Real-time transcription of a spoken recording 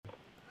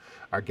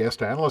Our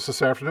guest analyst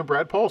this afternoon,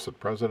 Brad Paulson,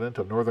 president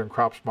of Northern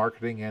Crops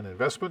Marketing and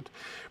Investment.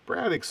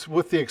 Brad,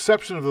 with the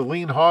exception of the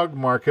lean hog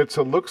markets,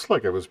 it looks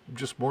like it was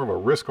just more of a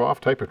risk-off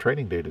type of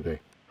trading day today.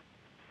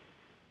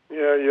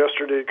 Yeah,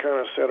 yesterday kind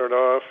of set it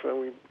off,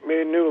 and we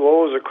made new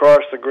lows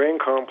across the grain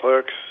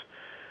complex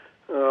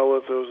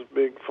with those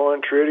big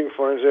trading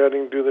funds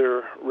adding to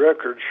their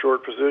record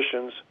short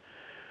positions.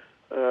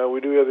 We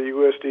do have the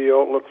USD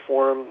Outlook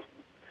Forum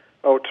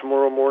out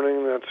tomorrow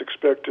morning that's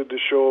expected to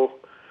show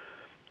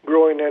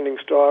growing ending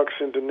stocks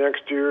into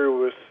next year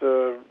with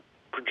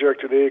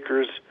projected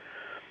acres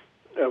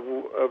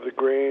of the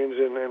grains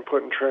and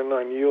putting trend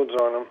line yields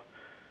on them.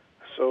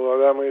 So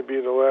that might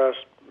be the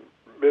last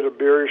bit of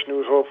bearish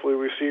news hopefully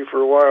we see for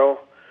a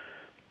while.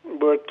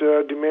 But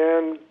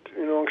demand,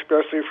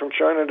 especially from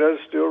China, does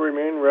still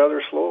remain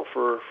rather slow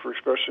for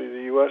especially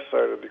the U.S.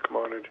 side of the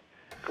commodities.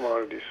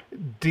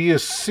 Do you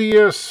see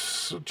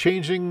us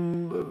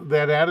changing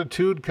that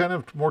attitude kind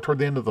of more toward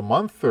the end of the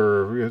month,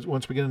 or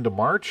once we get into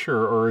March,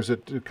 or is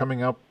it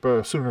coming up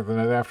sooner than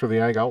that after the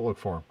Ag Outlook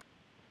Forum?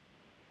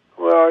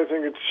 Well, I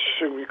think it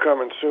should be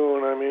coming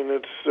soon. I mean,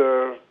 it's,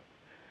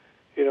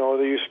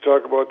 they used to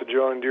talk about the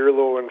John Deere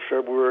low in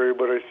February,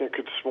 but I think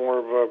it's more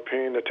of a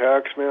paying the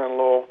tax man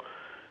low,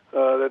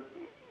 that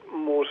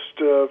most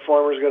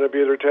farmers got to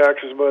pay their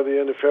taxes by the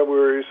end of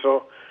February,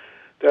 so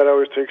that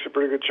always takes a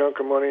pretty good chunk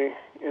of money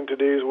in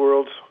today's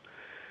world.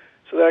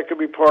 So that could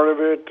be part of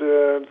it.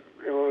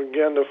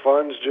 Again, the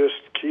funds just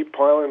keep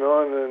piling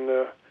on,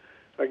 and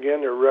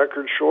again, they're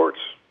record shorts,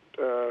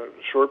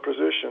 short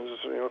positions.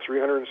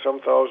 300 and some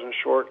thousand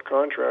short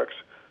contracts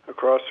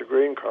across the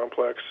grain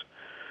complex.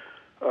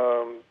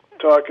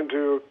 Talking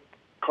to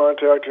a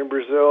contact in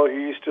Brazil,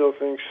 he still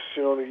thinks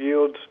the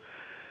yields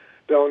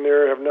down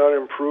there have not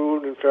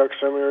improved. In fact,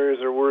 some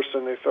areas are worse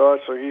than they thought.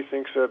 So he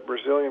thinks that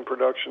Brazilian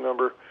production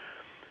number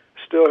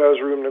still has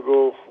room to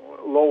go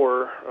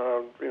lower.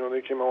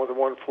 They came out with a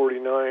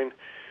 149.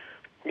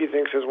 He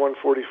thinks it's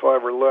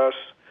 145 or less.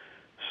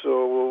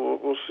 So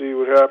we'll see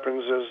what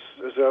happens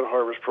as that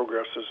harvest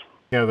progresses.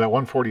 Yeah, that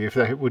 140. If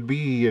that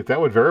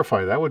would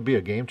verify, that would be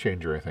a game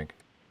changer, I think.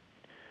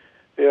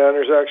 Yeah, and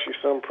there's actually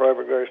some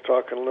private guys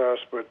talking less,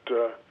 but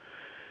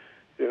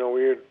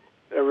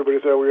everybody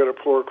thought we had a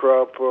poor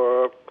crop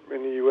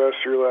in the U.S.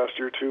 here last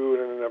year too.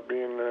 It ended up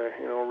being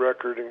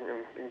record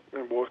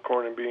in both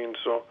corn and beans.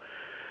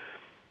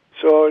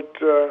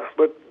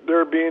 But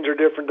their beans are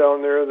different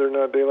down there. They're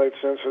not daylight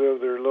sensitive.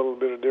 They're a little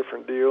bit of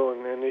different deal.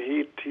 And the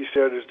heat, he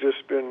said, has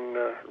just been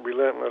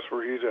relentless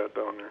where he's at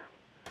down there.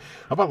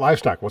 How about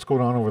livestock? What's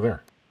going on over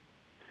there?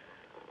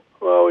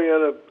 Well, we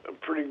had a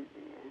pretty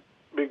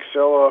big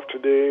sell-off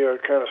today.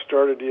 Kind of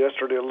started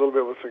yesterday a little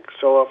bit with a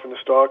sell-off in the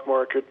stock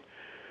market.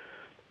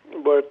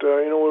 But,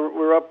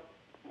 we're up.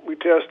 We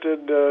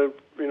tested, the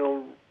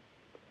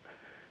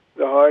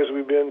highs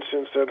we've been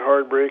since that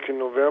hard break in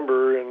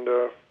November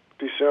and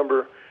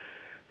December.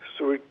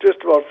 So we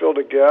just about filled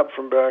a gap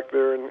from back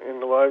there in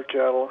the live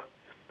cattle.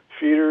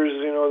 Feeders,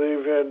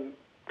 they've had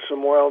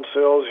some wild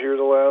sales here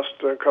the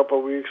last couple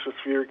of weeks with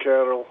feeder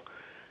cattle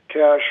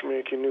cash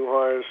making new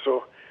highs.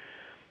 So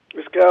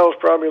this cattle's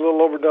probably a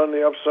little overdone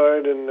the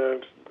upside,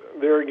 and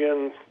there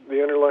again,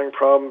 the underlying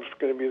problem is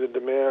going to be the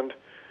demand.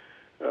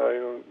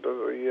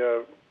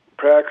 The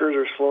packers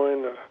are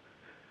slowing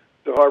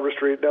the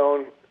harvest rate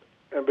down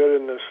a bit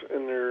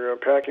in their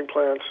packing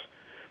plants,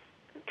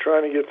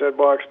 trying to get that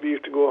box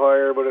beef to go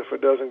higher, but if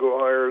it doesn't go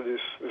higher,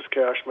 this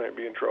cash might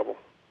be in trouble.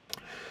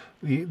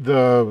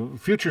 The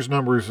futures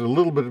number is a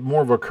little bit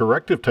more of a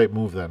corrective type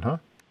move then, huh?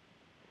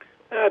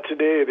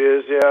 Today it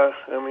is, yeah.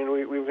 I mean,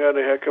 we've had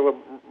a heck of a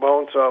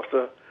bounce off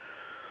the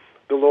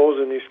lows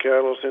in these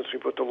cattle since we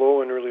put the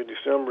low in early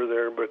December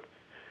there, but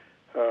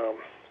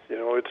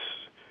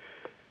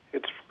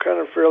it's kind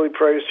of fairly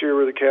priced here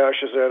where the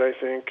cash is at, I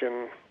think,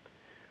 and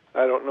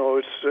I don't know.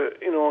 It's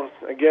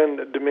again,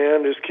 the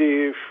demand is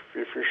key.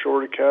 If you're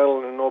short of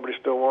cattle and nobody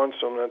still wants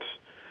them,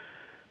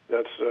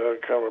 that's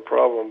kind of a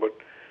problem. But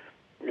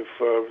if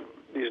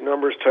these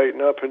numbers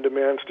tighten up and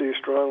demand stays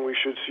strong, we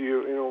should see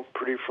a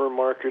pretty firm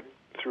market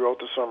throughout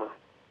the summer.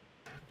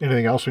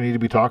 Anything else we need to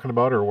be talking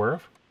about or aware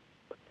of?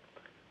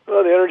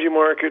 Well, the energy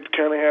market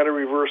kind of had a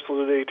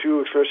reversal today too,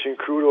 especially in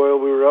crude oil.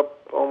 We were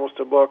up almost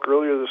 $1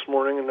 earlier this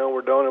morning, and now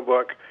we're down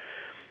 $1.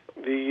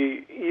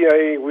 The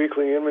EIA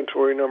weekly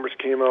inventory numbers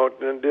came out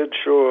and did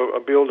show a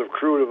build of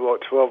crude of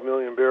about 12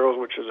 million barrels,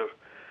 which is a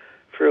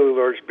fairly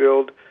large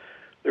build.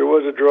 There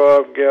was a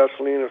draw of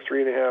gasoline of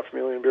 3.5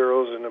 million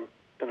barrels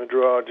and a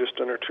draw just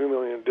under 2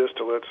 million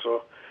distillate.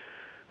 So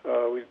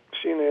we've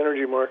seen the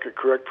energy market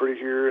correct pretty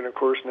here, and of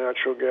course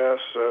natural gas,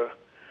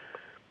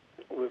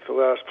 with the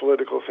last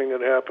political thing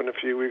that happened a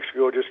few weeks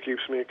ago, just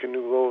keeps making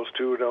new lows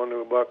too, down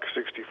to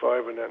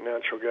 $1.65 in that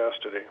natural gas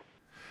today.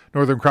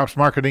 Northern Crops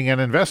Marketing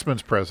and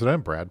Investments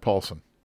President Brad Paulson.